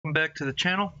welcome back to the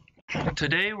channel.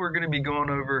 Today we're going to be going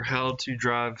over how to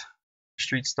drive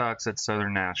street stocks at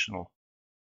Southern National.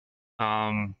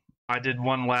 I did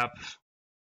one lap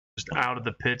just out of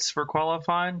the pits for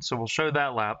qualifying, so we'll show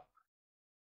that lap.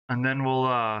 And then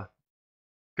we'll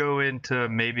go into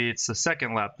maybe it's the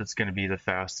second lap that's going to be the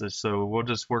fastest, so we'll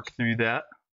just work through that.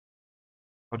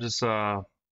 I'll just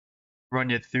run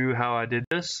you through how I did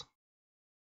this.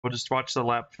 We'll just watch the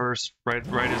lap first, right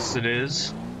as it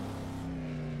is.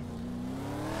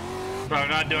 So I'm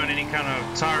not doing any kind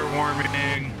of tire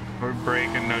warming or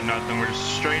braking, no nothing. We're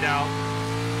just straight out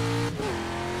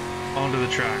onto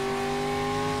the track.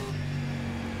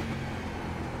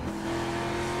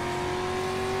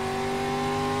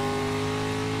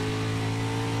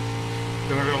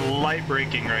 Then we're going to light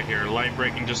braking right here. Light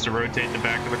braking just to rotate the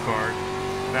back of the car.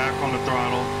 Back on the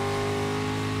throttle.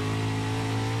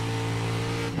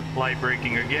 Light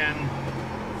braking again.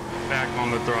 Back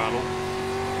on the throttle.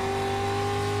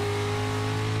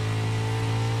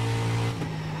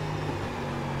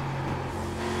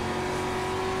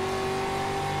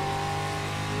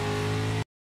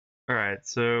 Alright,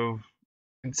 so you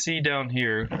can see down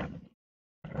here,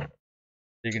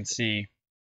 you can see,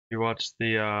 you watch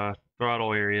the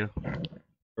throttle area,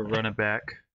 or run it back.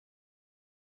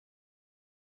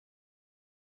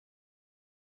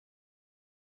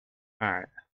 Alright,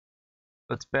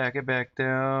 let's back it back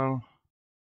down,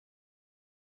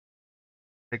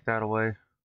 take that away.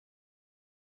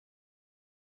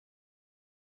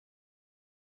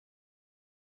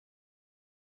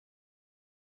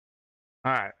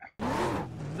 Alright,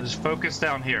 so just focus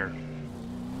down here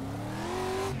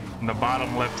in the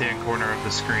bottom left-hand corner of the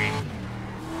screen.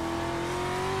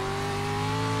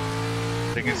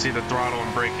 So you can see the throttle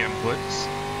and brake inputs.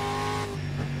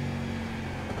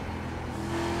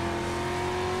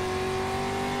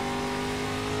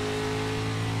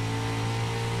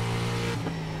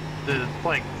 It's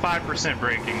like 5%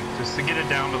 braking, just to get it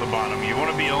down to the bottom. You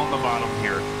want to be on the bottom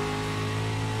here.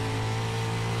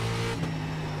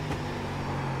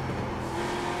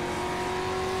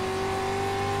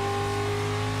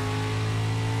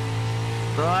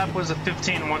 The lap was a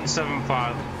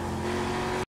 15.175.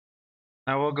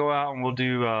 Now we'll go out and we'll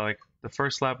do like the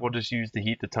first lap. We'll just use to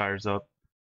heat the tires up.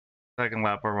 Second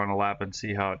lap, I'll run a lap and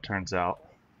see how it turns out.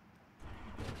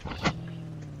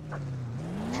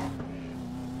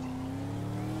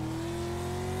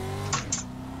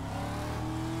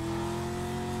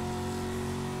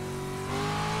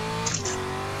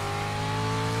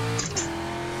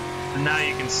 And now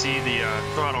you can see the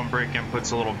throttle and brake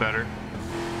inputs a little better.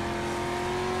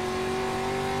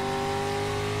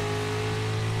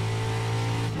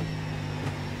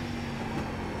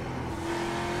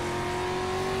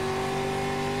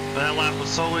 That lap was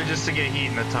solely just to get heat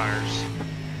in the tires.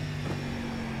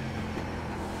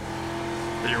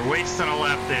 So you're wasting a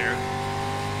lap there.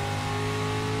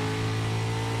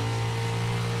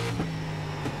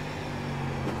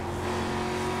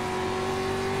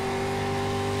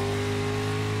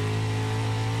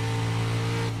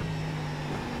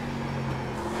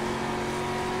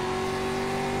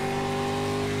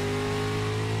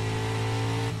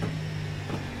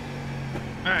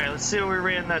 Alright, let's see what we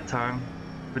ran that time.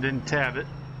 We didn't tab it.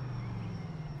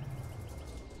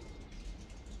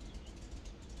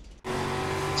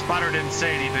 Spotter didn't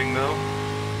say anything though.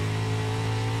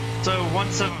 So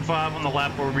 175 on the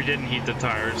lap where we didn't heat the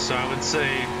tires. So I would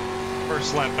say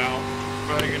first lap out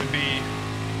probably gonna be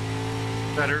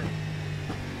better.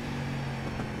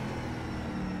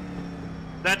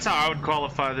 That's how I would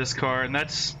qualify this car, and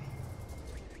that's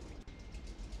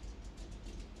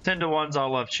 10 to 1's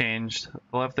all I've changed.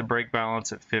 I left the brake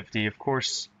balance at 50. Of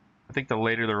course, I think the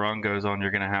later the run goes on, you're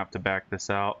going to have to back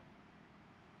this out.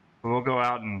 But we'll go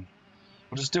out and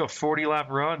we'll just do a 40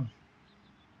 lap run.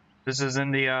 This is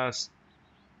in the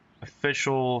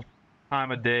official time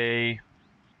of day,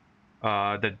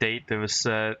 the date that was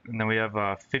set, and then we have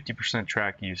 50%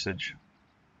 track usage.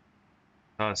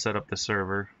 Set up the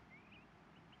server.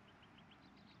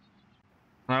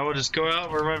 Now we'll just go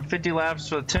out, we're running 50 laps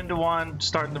with 10 to 1,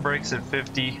 starting the brakes at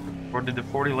 50. We'll do the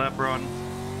 40 lap run.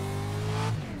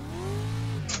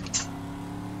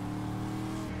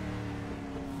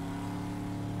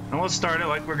 And we'll start it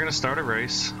like we're gonna start a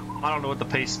race. I don't know what the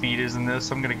pace speed is in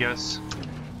this, I'm gonna guess.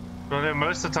 But then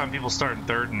most of the time people start in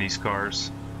third in these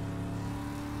cars.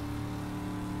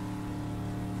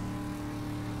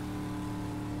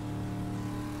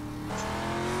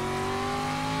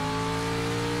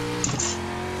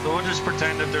 So we'll just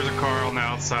pretend that there's a car on the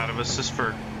outside of us just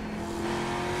for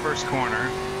first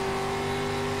corner.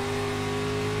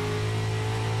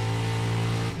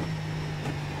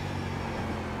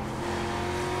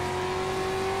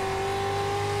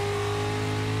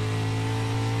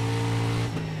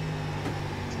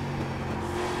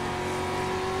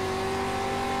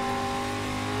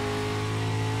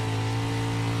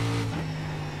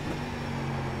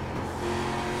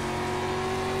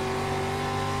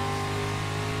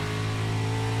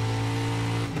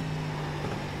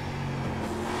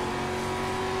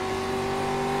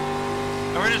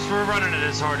 We're running it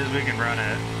as hard as we can run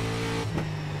it.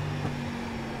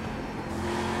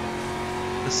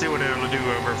 Let's see what it'll do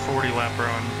over a 40 lap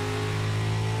run.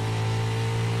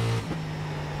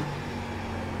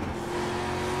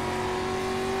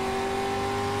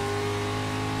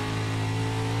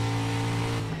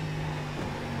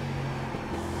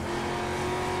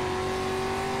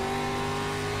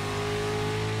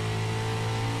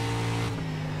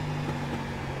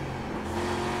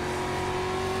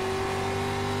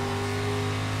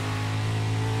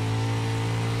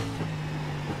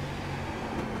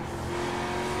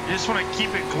 You just want to keep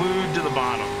it glued to the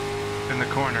bottom in the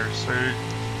corners. So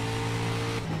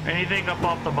anything up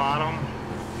off the bottom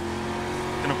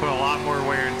is going to put a lot more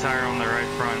wear and tear on the right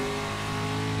front.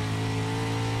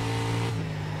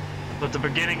 So at the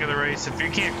beginning of the race, if you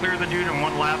can't clear the dude in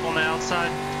one lap on the outside,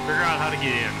 figure out how to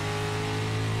get in.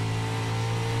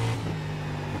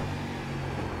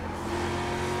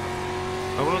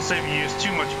 I will say if you use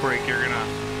too much brake, you're going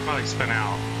to probably spin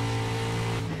out.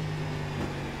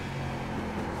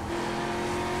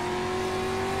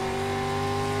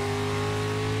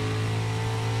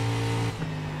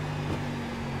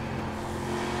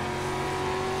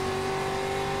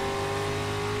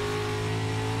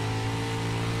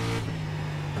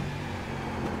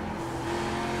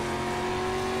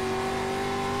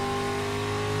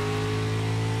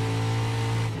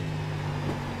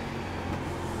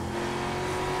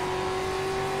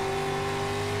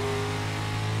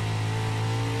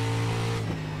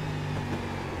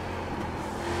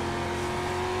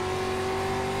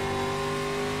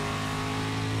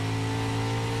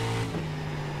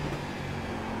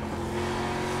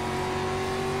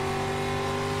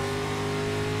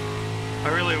 I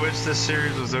really wish this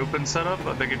series was open setup.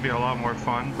 I think it'd be a lot more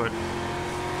fun, but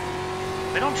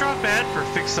they don't drop bad for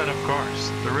fixed setup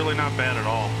cars. They're really not bad at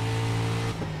all.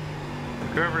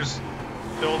 Whoever's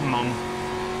building them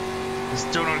is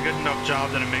doing a good enough job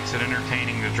that it makes it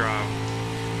entertaining to drive,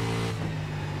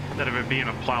 instead of it being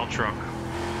a plow truck.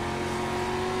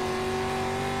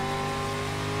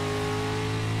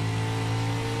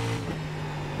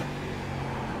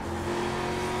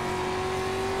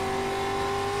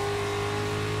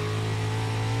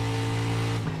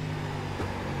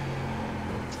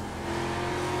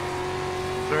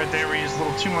 So right there we used a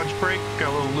little too much brake, got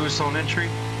a little loose on entry.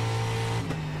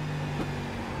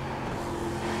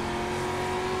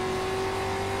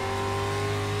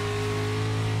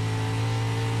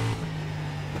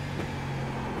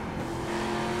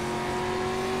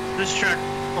 This track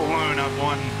alone I've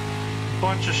won a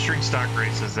bunch of street stock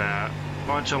races at, a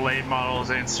bunch of late models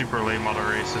and super late model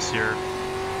races this year.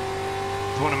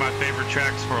 It's one of my favorite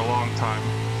tracks for a long time.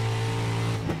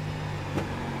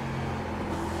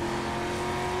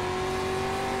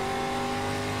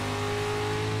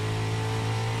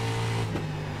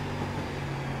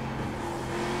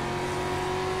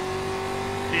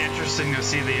 Interesting to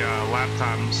see the lap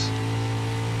times.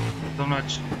 I'm not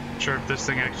sure if this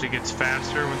thing actually gets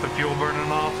faster with the fuel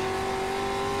burning off.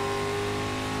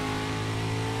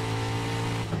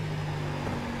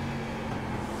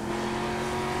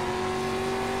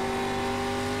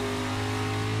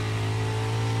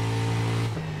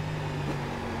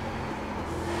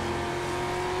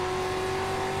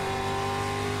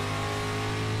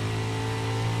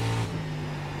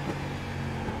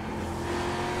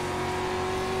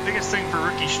 Biggest thing for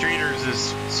rookie streeters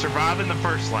is surviving the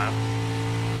first lap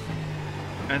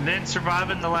and then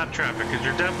surviving the lap traffic, because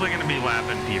you're definitely going to be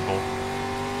lapping people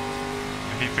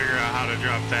if you figure out how to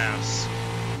drive fast.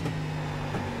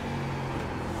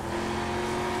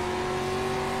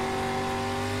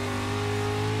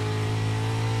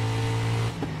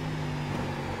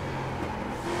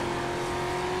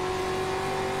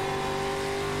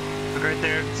 Look right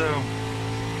there, so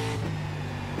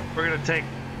we're going to take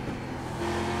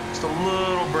a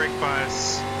little brake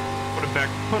bias, put it back,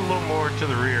 put a little more to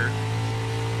the rear.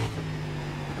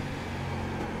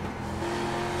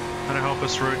 That'll help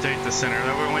us rotate the center.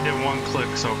 That way we only did one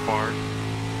click so far.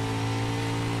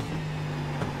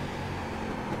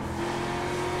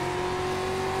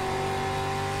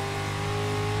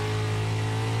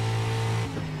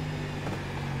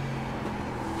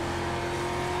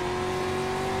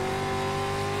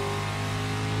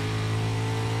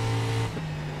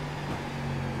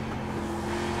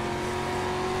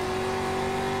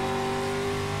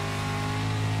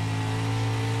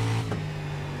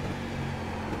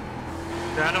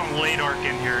 I don't late arc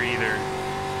in here either,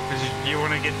 because you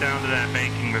want to get down to that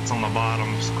banking that's on the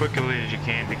bottom as quickly as you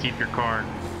can to keep your car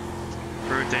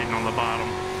rotating on the bottom.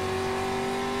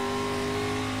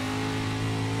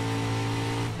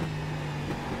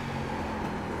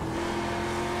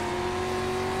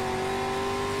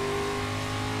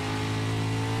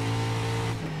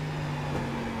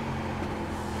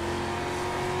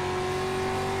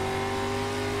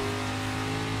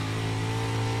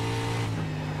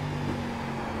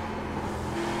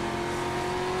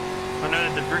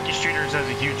 said, the Ricky Streeters has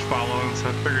a huge following, so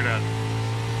I figured I'd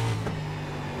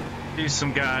do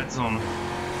some guides on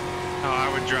how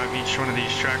I would drive each one of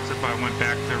these tracks if I went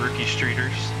back to Ricky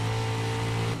Streeters.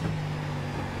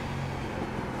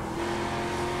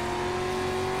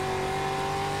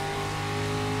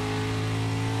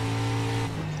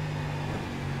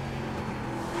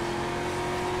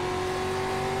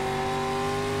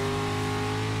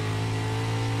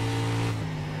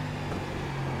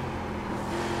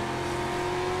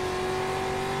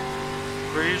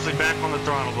 We're usually back on the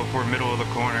throttle before middle of the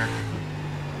corner.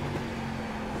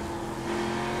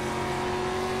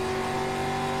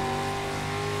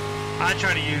 I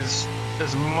try to use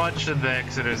as much of the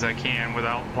exit as I can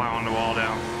without plowing the wall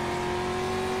down.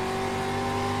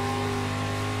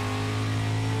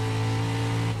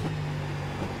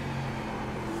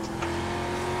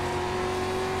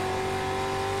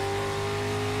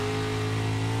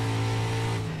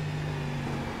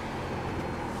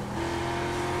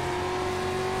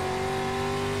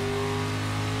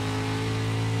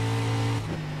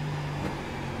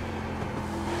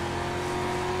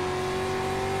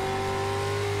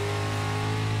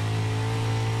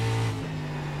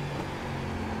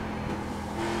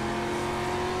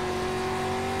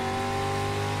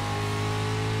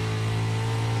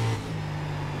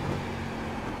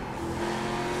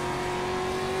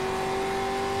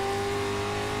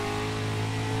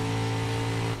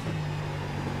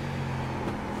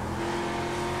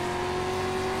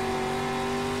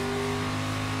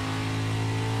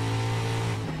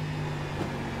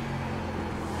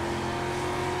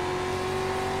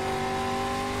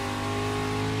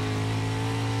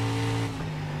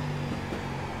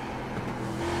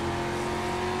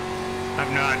 I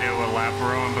have no idea what lap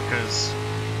we're on because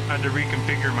I had to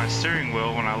reconfigure my steering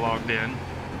wheel when I logged in.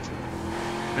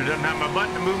 It doesn't have my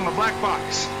button to move my black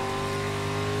box.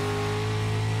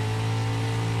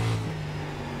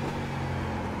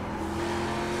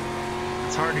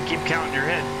 It's hard to keep count in your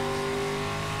head.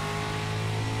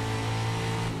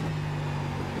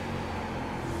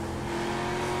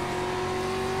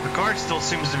 The car still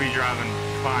seems to be driving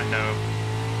fine though,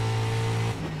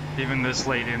 even this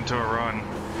late into a run.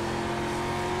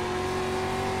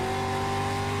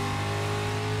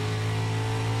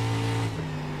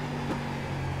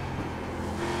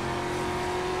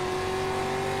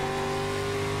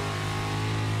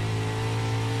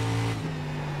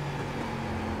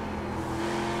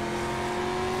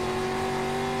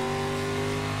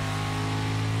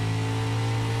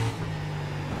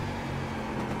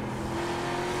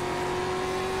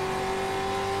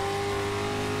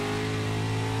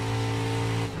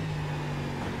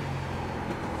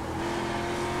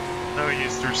 Oh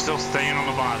yes, they're still staying on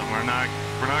the bottom. We're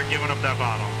not giving up that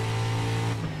bottom.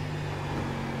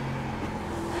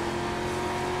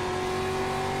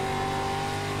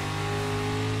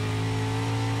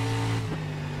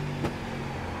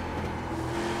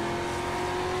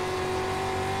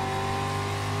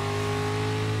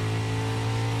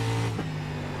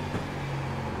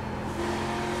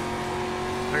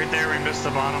 Right there, we missed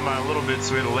the bottom by a little bit,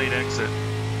 so we had a late exit.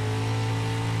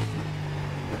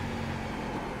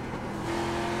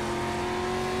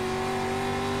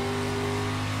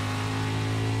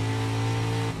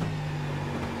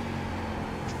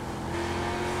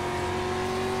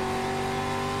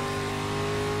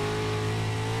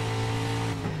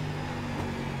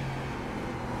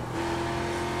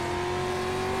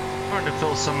 Hard to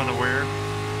fill some of the wear.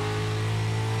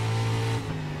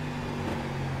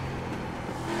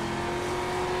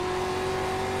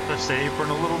 Touch the apron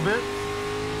a little bit.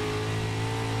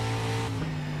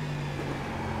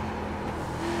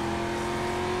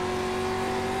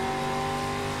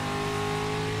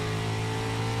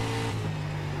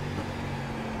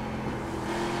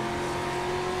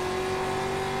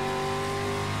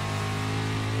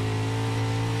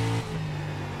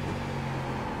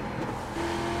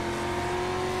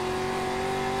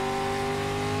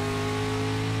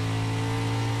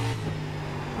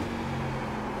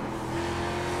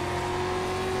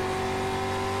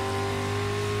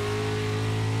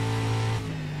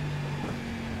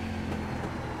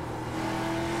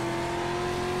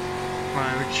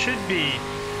 We should be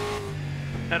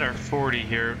at our 40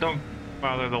 here. Don't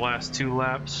bother the last two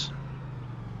laps.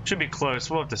 Should be close.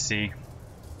 We'll have to see.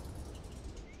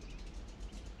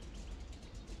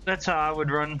 That's how I would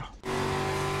run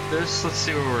this. Let's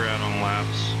see where we're at on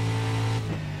laps.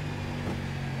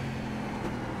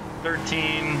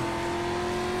 13.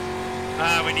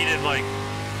 We needed like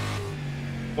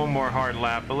one more hard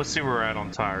lap, but let's see where we're at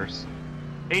on tires.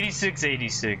 86,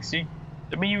 86.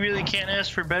 I mean, you really can't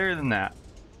ask for better than that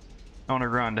on a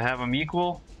run. To have them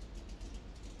equal,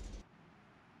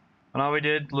 And all we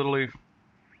did, literally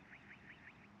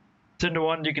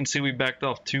 10-1, you can see we backed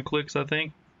off 2 clicks, I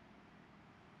think.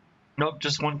 Nope,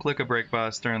 just 1 click of brake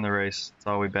bias during the race. That's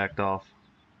all we backed off.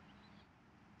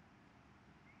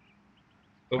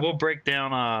 But we'll break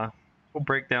down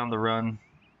the run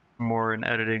more in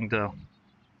editing to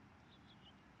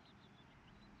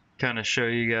kind of show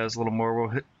you guys a little more.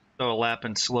 We'll throw a lap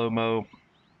in slow-mo,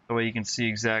 that way you can see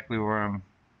exactly where I'm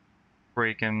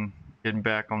braking, getting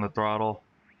back on the throttle.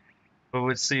 But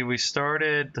let's see, we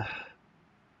started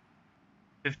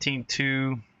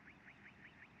 15.2.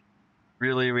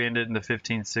 Really, we ended in the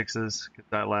 15.6s because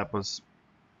that lap was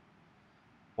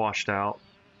washed out.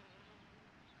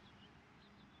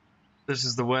 This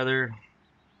is the weather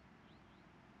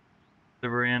that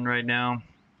we're in right now.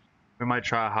 We might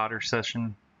try a hotter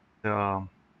session to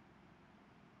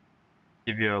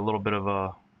give you a little bit of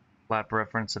a lap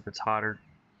reference if it's hotter.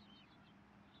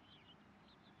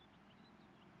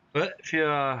 But if you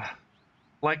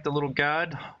like the little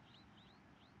guide,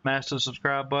 smash the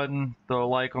subscribe button, throw a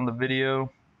like on the video,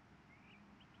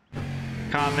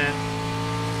 comment,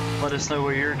 let us know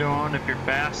what you're doing, if you're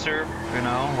faster, you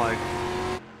know, like,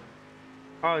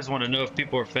 I always want to know if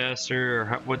people are faster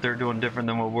or what they're doing different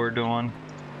than what we're doing.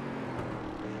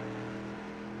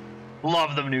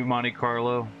 Love the new Monte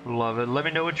Carlo, love it. Let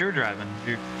me know what you're driving. If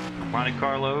you're Monte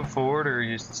Carlo, Ford, or are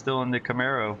you still in the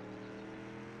Camaro?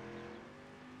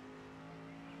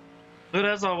 But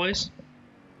as always,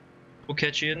 we'll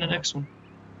catch you in the next one.